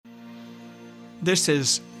This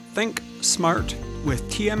is ThinkSmart with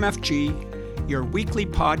TMFG, your weekly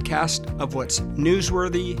podcast of what's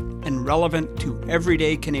newsworthy and relevant to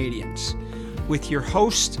everyday Canadians, with your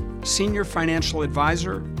host, Senior Financial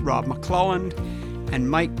Advisor Rob McClelland, and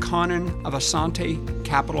Mike Connon of Asante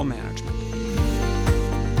Capital Management.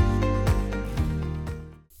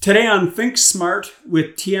 Today on ThinkSmart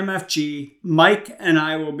with TMFG, Mike and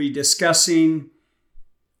I will be discussing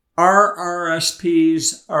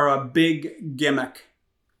RRSPs are a big gimmick.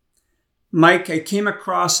 Mike, I came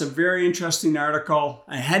across a very interesting article.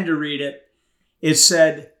 I had to read it. It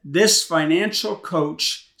said, this financial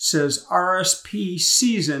coach says RRSP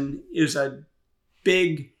season is a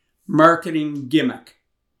big marketing gimmick.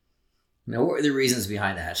 Now, what were the reasons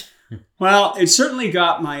behind that? Well, it certainly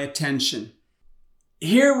got my attention.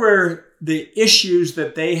 Here were the issues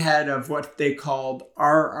that they had of what they called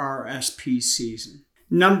RRSP season.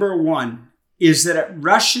 Number one is that it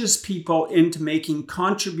rushes people into making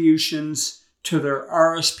contributions to their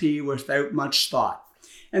RRSP without much thought.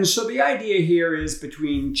 And so the idea here is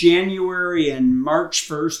between January and March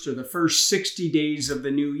 1st, or the first 60 days of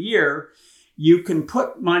the new year, you can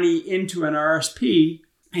put money into an RRSP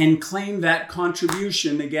and claim that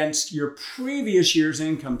contribution against your previous year's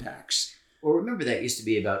income tax. Well, remember that used to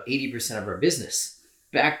be about 80% of our business.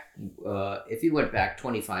 Back, if you went back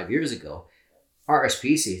 25 years ago,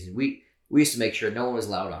 RRSP season, we used to make sure no one was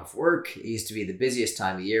allowed off work. It used to be the busiest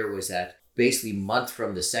time of year was that basically month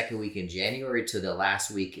from the second week in January to the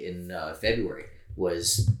last week in February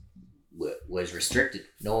was restricted.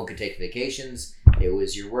 No one could take vacations. It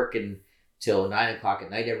was you're working till 9 o'clock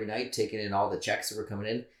at night every night, taking in all the checks that were coming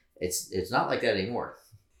in. It's not like that anymore.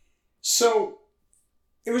 So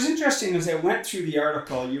it was interesting as I went through the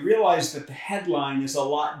article, you realize that the headline is a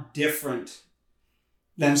lot different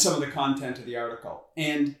than some of the content of the article.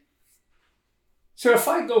 And so if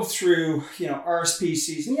I go through, RRSP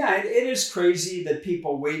season, it is crazy that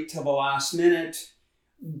people wait till the last minute.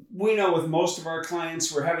 We know with most of our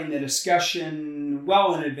clients, we're having the discussion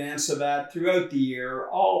well in advance of that throughout the year.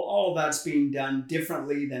 All of that's being done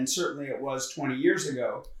differently than certainly it was 20 years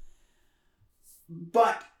ago.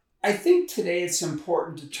 But I think today it's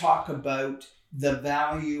important to talk about the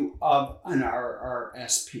value of an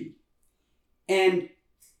RRSP. And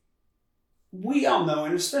we all know,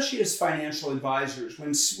 and especially as financial advisors, when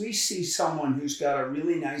we see someone who's got a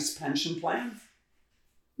really nice pension plan,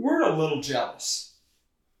 we're a little jealous.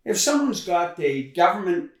 If someone's got a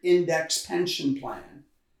government index pension plan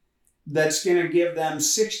that's going to give them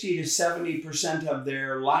 60 to 70% of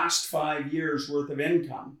their last 5 years worth of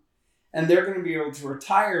income, and they're going to be able to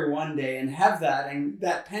retire one day and have that, and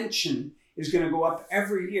that pension is going to go up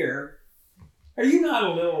every year, are you not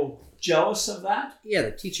a little jealous of that? Yeah,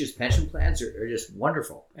 the teachers' pension plans are just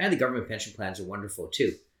wonderful. And the government pension plans are wonderful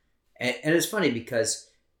too. And it's funny because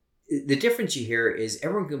the difference you hear is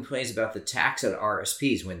everyone complains about the tax on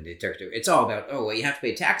RRSPs when they start to. It's all about, you have to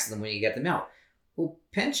pay tax on them when you get them out. Well,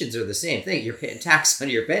 pensions are the same thing. You're paying tax on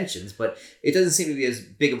your pensions, but it doesn't seem to be as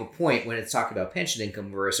big of a point when it's talking about pension income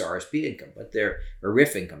versus RRSP income, but they're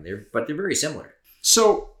RIF income. They're very similar.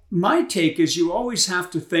 So my take is you always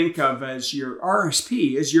have to think of as your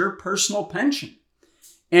RRSP as your personal pension.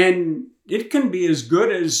 And it can be as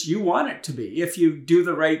good as you want it to be if you do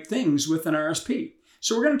the right things with an RRSP.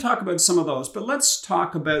 So we're going to talk about some of those, but let's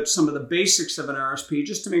talk about some of the basics of an RRSP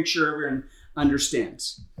just to make sure everyone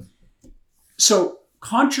understands. So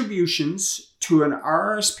contributions to an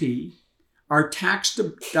RRSP are tax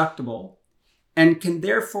deductible and can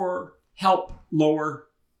therefore help lower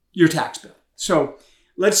your tax bill. So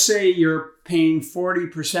let's say you're paying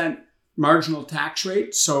 40% marginal tax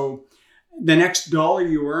rate. So the next dollar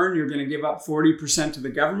you earn, you're going to give up 40% to the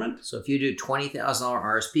government. So if you do $20,000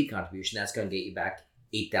 RRSP contribution, that's going to get you back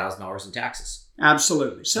 $8,000 in taxes.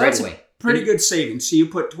 Absolutely. So that's a pretty good savings. So you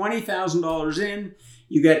put $20,000 in,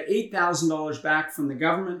 you get $8,000 back from the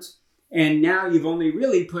government, and now you've only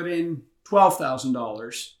really put in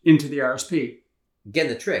 $12,000 into the RRSP. Again,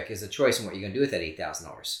 the trick is the choice on what you're going to do with that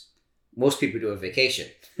 $8,000. Most people do a vacation.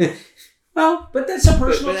 Well, but that's a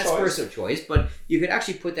personal choice. That's personal choice, but you could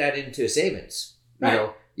actually put that into savings. Right.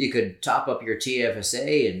 You could top up your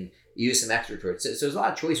TFSA and use some extra towards it. So there's a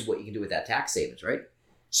lot of choice of what you can do with that tax savings, right?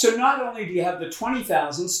 So not only do you have the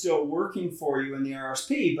 $20,000 still working for you in the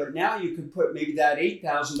RRSP, but now you could put maybe that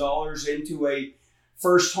 $8,000 into a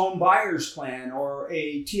first home buyer's plan or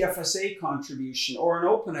a TFSA contribution or an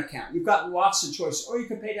open account. You've got lots of choice. Or you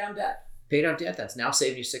could pay down debt. Pay down debt, that's now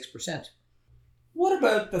saving you 6%. What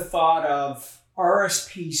about the thought of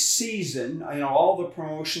RRSP season? All the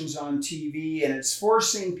promotions on TV, and it's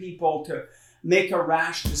forcing people to make a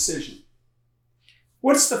rash decision.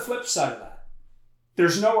 What's the flip side of that?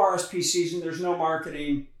 There's no RSP season. There's no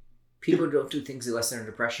marketing. People don't do things unless they're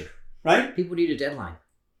under pressure. Right? People need a deadline.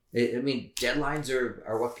 I mean, deadlines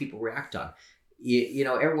are what people react on. You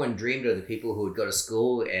know, everyone dreamed of the people who would go to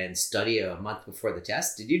school and study a month before the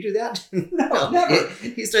test. Did you do that? No, never.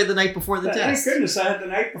 He studied the night before the test. Thank goodness I had the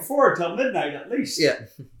night before till midnight at least. Yeah.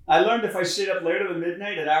 I learned if I stayed up later than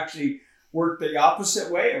midnight, it actually worked the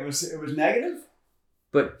opposite way. It was negative.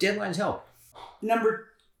 But deadlines help. Number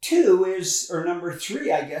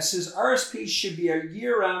three, I guess, is RSPs should be a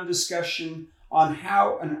year-round discussion on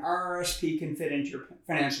how an RRSP can fit into your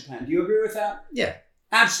financial plan. Do you agree with that? Yeah.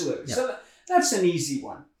 Absolutely. Yeah. So that's an easy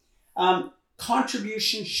one.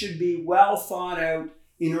 Contributions should be well thought out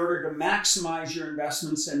in order to maximize your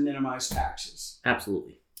investments and minimize taxes.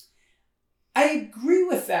 Absolutely. I agree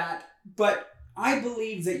with that, but I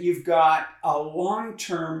believe that you've got a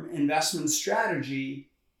long-term investment strategy,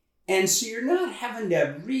 and so you're not having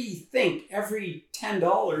to rethink every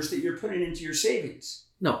 $10 that you're putting into your savings.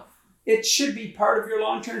 No. It should be part of your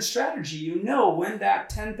long-term strategy. You know when that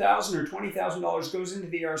 $10,000 or $20,000 goes into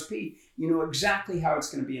the RSP, you know exactly how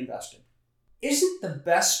it's going to be invested. Isn't the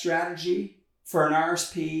best strategy for an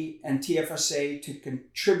RSP and TFSA to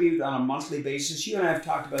contribute on a monthly basis? You and I have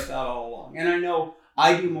talked about that all along. And I know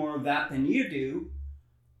I do more of that than you do,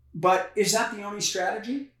 but is that the only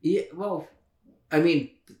strategy? Yeah, well, I mean,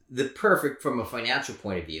 the perfect from a financial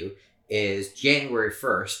point of view is January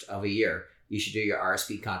 1st of a year, you should do your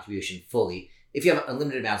RSP contribution fully if you have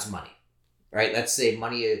unlimited amounts of money, right? Let's say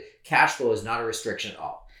cash flow is not a restriction at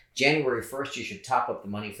all. January 1st, you should top up the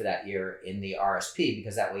money for that year in the RSP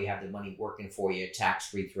because that way you have the money working for you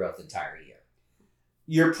tax-free throughout the entire year.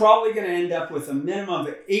 You're probably going to end up with a minimum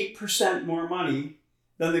of 8% more money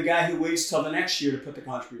than the guy who waits till the next year to put the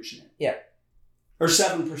contribution in. Yeah. Or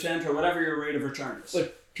 7% or whatever your rate of return is.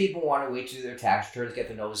 But people want to wait to do their tax returns, get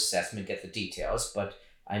the notice assessment, get the details. But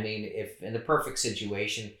I mean, if in the perfect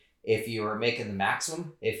situation, if you're making the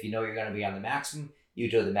maximum, if you know you're going to be on the maximum,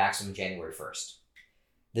 you do the maximum January 1st.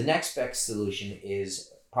 The next best solution is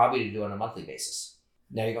probably to do it on a monthly basis.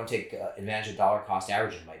 Now you're going to take advantage of dollar cost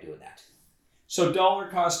averaging by doing that. So dollar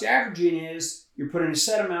cost averaging is you're putting a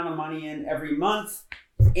set amount of money in every month,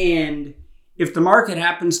 and if the market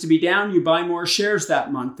happens to be down, you buy more shares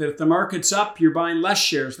that month. If the market's up, you're buying less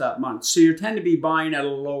shares that month. So you tend to be buying at a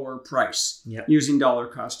lower price using dollar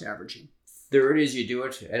cost averaging. Third is you do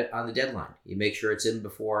it on the deadline. You make sure it's in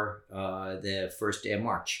before the first day of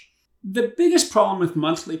March. The biggest problem with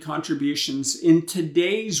monthly contributions in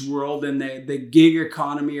today's world, in the gig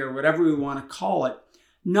economy or whatever we want to call it,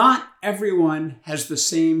 not everyone has the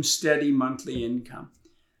same steady monthly income.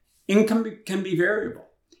 Income can be variable.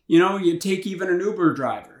 You know, you take even an Uber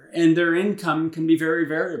driver and their income can be very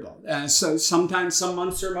variable. So sometimes some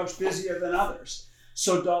months are much busier than others.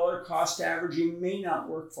 So dollar cost averaging may not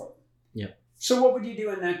work for them. Yeah. So what would you do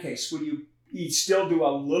in that case? Would you still do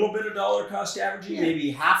a little bit of dollar cost averaging,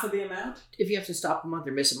 maybe half of the amount? If you have to stop a month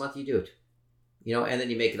or miss a month, you do it. You know, and then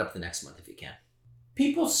you make it up the next month if you can.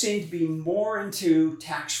 People seem to be more into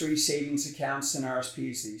tax-free savings accounts than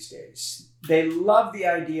RSPs these days. They love the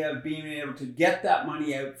idea of being able to get that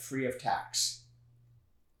money out free of tax.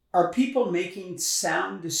 Are people making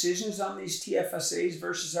sound decisions on these TFSAs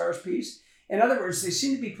versus RSPs? In other words, they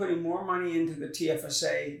seem to be putting more money into the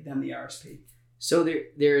TFSA than the RSP. So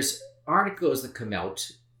there's articles that come out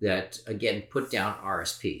that, again, put down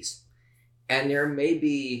RSPs. And there may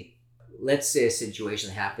be, let's say, a situation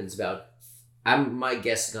that happens my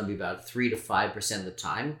guess is going to be about 3 to 5% of the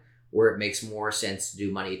time where it makes more sense to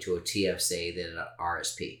do money to a TFSA than an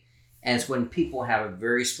RSP. And it's when people have a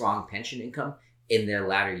very strong pension income in their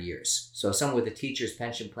latter years. So someone with a teacher's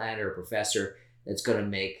pension plan or a professor that's going to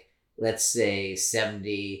make, let's say,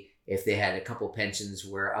 70, if they had a couple pensions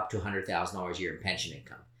where up to $100,000 a year in pension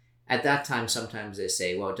income. At that time, sometimes they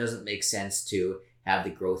say, well, it doesn't make sense to have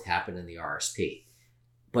the growth happen in the RSP.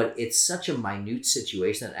 But it's such a minute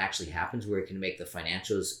situation that actually happens where it can make the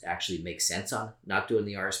financials actually make sense on not doing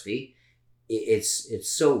the RSP. It's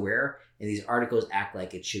so rare, and these articles act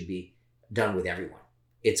like it should be done with everyone.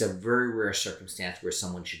 It's a very rare circumstance where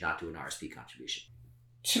someone should not do an RSP contribution.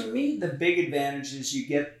 To me, the big advantage is you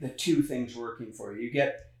get the two things working for you. You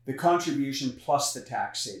get the contribution plus the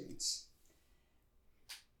tax savings.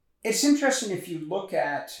 It's interesting if you look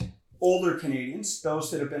at older Canadians, those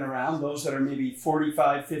that have been around, those that are maybe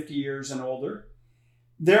 45, 50 years and older,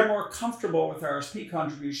 they're more comfortable with RSP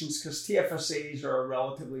contributions because TFSAs are a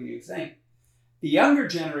relatively new thing. The younger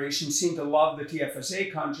generation seem to love the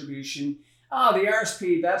TFSA contribution. The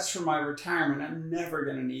RSP, that's for my retirement. I'm never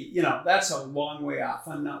going to need, that's a long way off.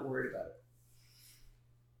 I'm not worried about it.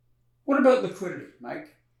 What about liquidity,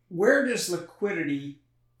 Mike? where does liquidity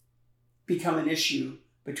become an issue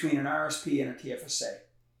between an RRSP and a TFSA?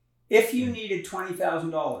 If you needed $20,000.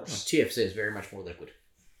 TFSA is very much more liquid.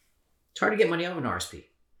 It's hard to get money out of an RRSP.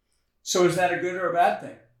 So is that a good or a bad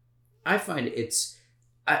thing? I find it's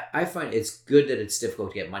good that it's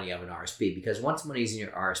difficult to get money out of an RRSP, because once money's in your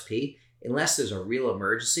RRSP, unless there's a real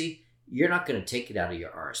emergency, you're not going to take it out of your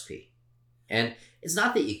RRSP. And it's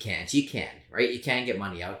not that you can't. You can, right? You can get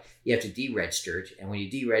money out. You have to deregister it. And when you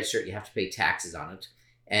deregister it, you have to pay taxes on it.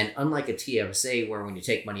 And unlike a TFSA, where when you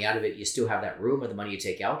take money out of it, you still have that room of the money you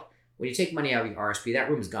take out. When you take money out of your RRSP, that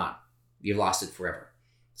room is gone. You've lost it forever.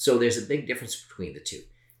 So there's a big difference between the two.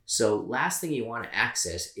 So last thing you want to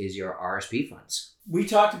access is your RRSP funds. We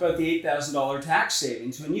talked about the $8,000 tax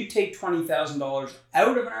savings. When you take $20,000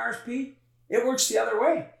 out of an RRSP, it works the other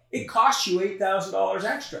way. It costs you $8,000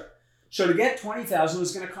 extra. So to get $20,000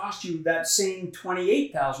 is going to cost you that same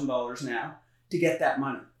 $28,000 now to get that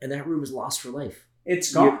money. And that room is lost for life.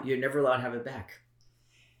 It's gone. You're never allowed to have it back.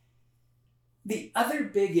 The other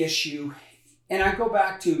big issue, and I go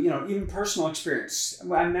back to, even personal experience.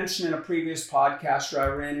 I mentioned in a previous podcast where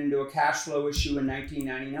I ran into a cash flow issue in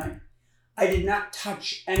 1999. I did not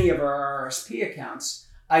touch any of our RRSP accounts.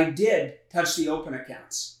 I did touch the open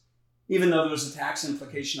accounts, even though there was a tax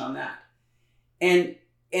implication on that. And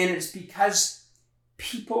it's because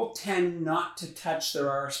people tend not to touch their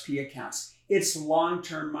RRSP accounts. It's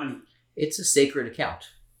long-term money. It's a sacred account.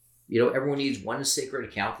 Everyone needs one sacred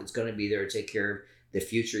account that's going to be there to take care of the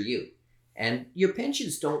future you. And your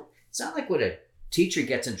pensions it's not like when a teacher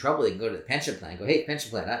gets in trouble, they can go to the pension plan and go, hey, pension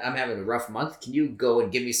plan, I'm having a rough month. Can you go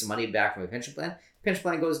and give me some money back from my pension plan? Pension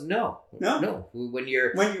plan goes, no.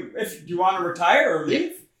 If you want to retire or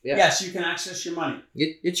leave, yes, you can access your money.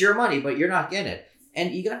 It's your money, but you're not getting it.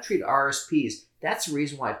 And you got to treat RRSPs. That's the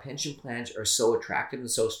reason why pension plans are so attractive and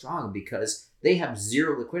so strong, because they have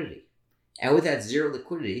zero liquidity. And with that zero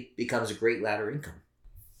liquidity becomes a great ladder income.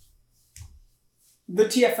 The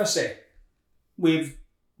TFSA. We've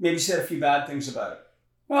maybe said a few bad things about it.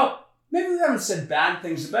 Well, maybe we haven't said bad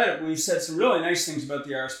things about it, but we've said some really nice things about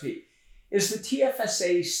the RRSP. Is the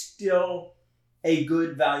TFSA still a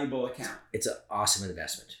good, valuable account? It's an awesome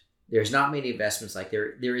investment. There's not many investments like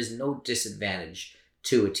there is no disadvantage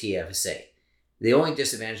to a TFSA. The only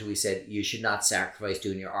disadvantage, we said, you should not sacrifice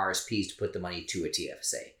doing your RRSPs to put the money to a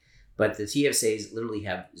TFSA. But the TFSAs literally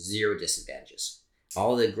have zero disadvantages.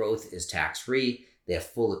 All the growth is tax-free. They have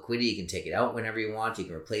full liquidity. You can take it out whenever you want. You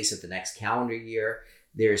can replace it the next calendar year.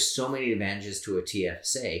 There's so many advantages to a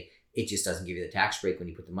TFSA. It just doesn't give you the tax break when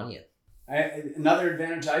you put the money in. Another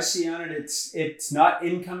advantage I see on it, it's not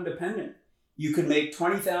income dependent. You can make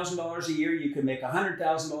 $20,000 a year. You can make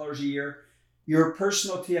 $100,000 a year. Your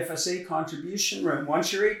personal TFSA contribution room,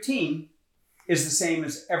 once you're 18, is the same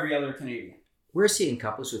as every other Canadian. We're seeing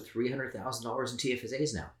couples with $300,000 in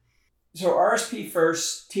TFSAs now. So RRSP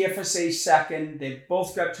first, TFSA second. They've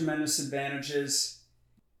both got tremendous advantages.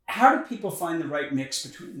 How do people find the right mix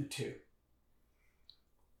between the two?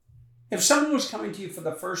 If someone was coming to you for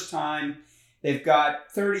the first time, they've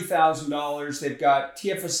got $30,000, they've got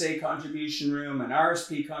TFSA contribution room, an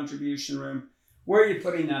RRSP contribution room, where are you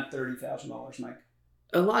putting that $30,000, Mike?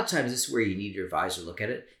 A lot of times this is where you need your advisor to look at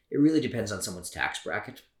it. It really depends on someone's tax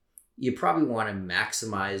bracket. You probably want to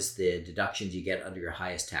maximize the deductions you get under your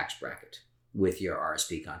highest tax bracket with your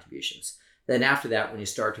RRSP contributions. Then after that, when you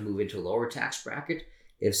start to move into a lower tax bracket,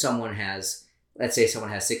 if someone has, let's say someone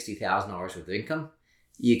has $60,000 worth of income,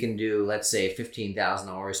 you can do, let's say,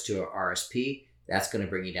 $15,000 to an RRSP. That's going to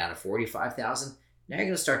bring you down to $45,000. Now you're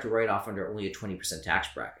going to start to write off under only a 20% tax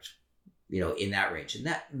bracket, in that range. And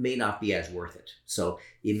that may not be as worth it. So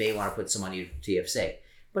you may want to put some money into TFSA.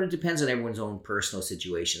 But it depends on everyone's own personal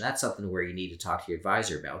situation. That's something where you need to talk to your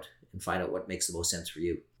advisor about and find out what makes the most sense for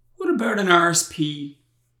you. What about an RRSP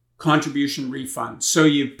contribution refund? So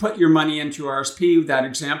you put your money into RRSP, that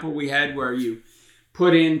example we had where you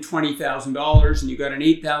put in $20,000 and you got an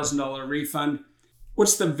 $8,000 refund.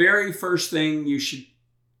 What's the very first thing you should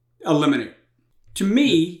eliminate? To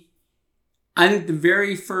me, I think the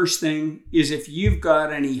very first thing is if you've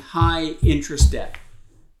got any high interest debt.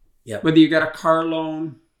 Yep. Whether you got a car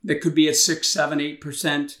loan that could be at 6, 7,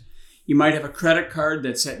 8%. You might have a credit card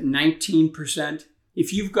that's at 19%.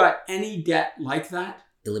 If you've got any debt like that,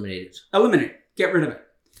 eliminate it. Eliminate it. Get rid of it.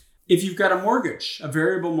 If you've got a mortgage, a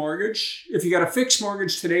variable mortgage, if you got a fixed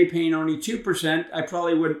mortgage today paying only 2%, I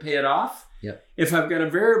probably wouldn't pay it off. Yep. If I've got a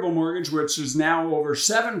variable mortgage which is now over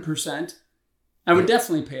 7%, I would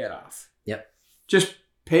definitely pay it off. Yep. Just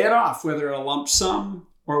pay it off, whether a lump sum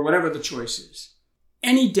or whatever the choice is.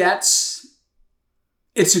 Any debts,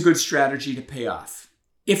 it's a good strategy to pay off.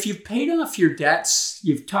 if you've paid off your debts,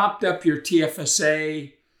 you've topped up your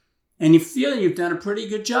TFSA, and you feel you've done a pretty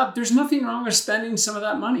good job, there's nothing wrong with spending some of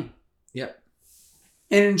that money. Yep.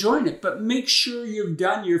 And enjoying it. But make sure you've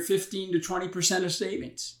done your 15 to 20% of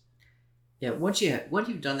savings. Yeah, once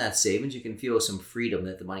you've done that savings, you can feel some freedom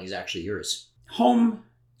that the money is actually yours. Home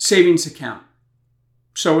savings account.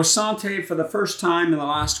 So Asante, for the first time in the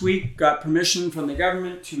last week, got permission from the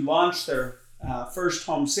government to launch their first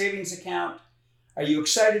home savings account. Are you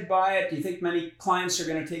excited by it? Do you think many clients are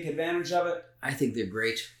going to take advantage of it? I think they're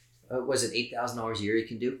great. Was it $8,000 a year you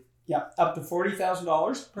can do? Yeah, up to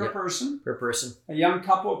 $40,000 per person. Per person. A young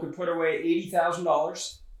couple could put away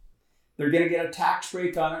 $80,000. They're going to get a tax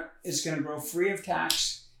break on it. It's going to grow free of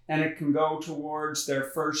tax, and it can go towards their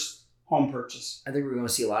first home purchase. I think we're going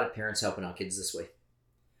to see a lot of parents helping out kids this way.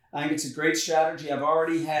 I think it's a great strategy. I've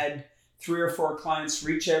already had 3 or 4 clients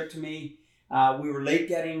reach out to me. We were late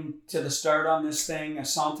getting to the start on this thing.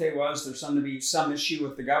 Asante was. There's going to be some issue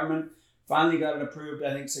with the government. Finally got it approved.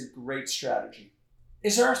 I think it's a great strategy.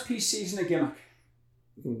 Is RRSP season a gimmick?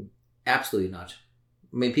 Absolutely not.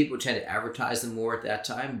 I mean, people tend to advertise them more at that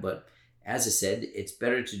time, but as I said, it's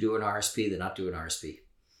better to do an RRSP than not do an RRSP.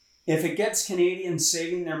 If it gets Canadians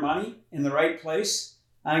saving their money in the right place,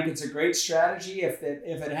 I think it's a great strategy. If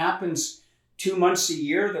it happens 2 months a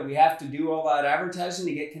year that we have to do all that advertising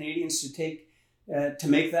to get Canadians to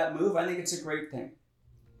make that move, I think it's a great thing.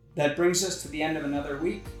 That brings us to the end of another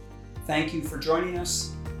week. Thank you for joining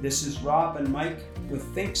us. This is Rob and Mike with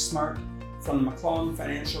ThinkSmart from the McClelland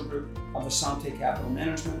Financial Group of Asante Capital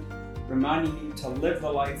Management, reminding you to live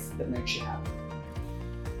the life that makes you happy.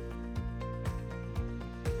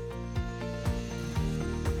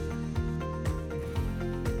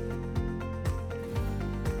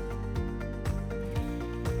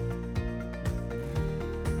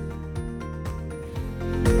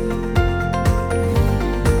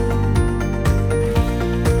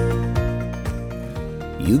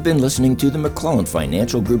 You've been listening to the McClelland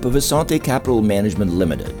Financial Group of Asante Capital Management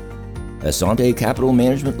Limited. Asante Capital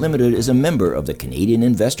Management Limited is a member of the Canadian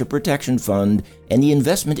Investor Protection Fund and the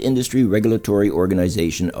Investment Industry Regulatory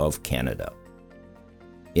Organization of Canada.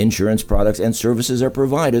 Insurance products and services are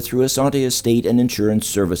provided through Asante Estate and Insurance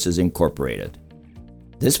Services Incorporated.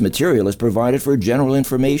 This material is provided for general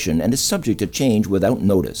information and is subject to change without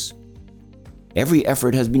notice. Every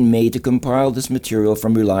effort has been made to compile this material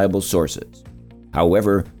from reliable sources.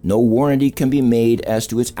 However, no warranty can be made as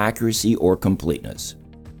to its accuracy or completeness.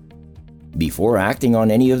 Before acting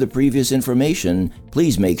on any of the previous information,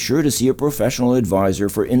 please make sure to see a professional advisor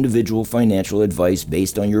for individual financial advice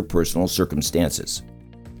based on your personal circumstances.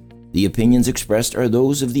 The opinions expressed are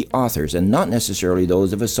those of the authors and not necessarily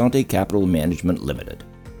those of Asante Capital Management Limited.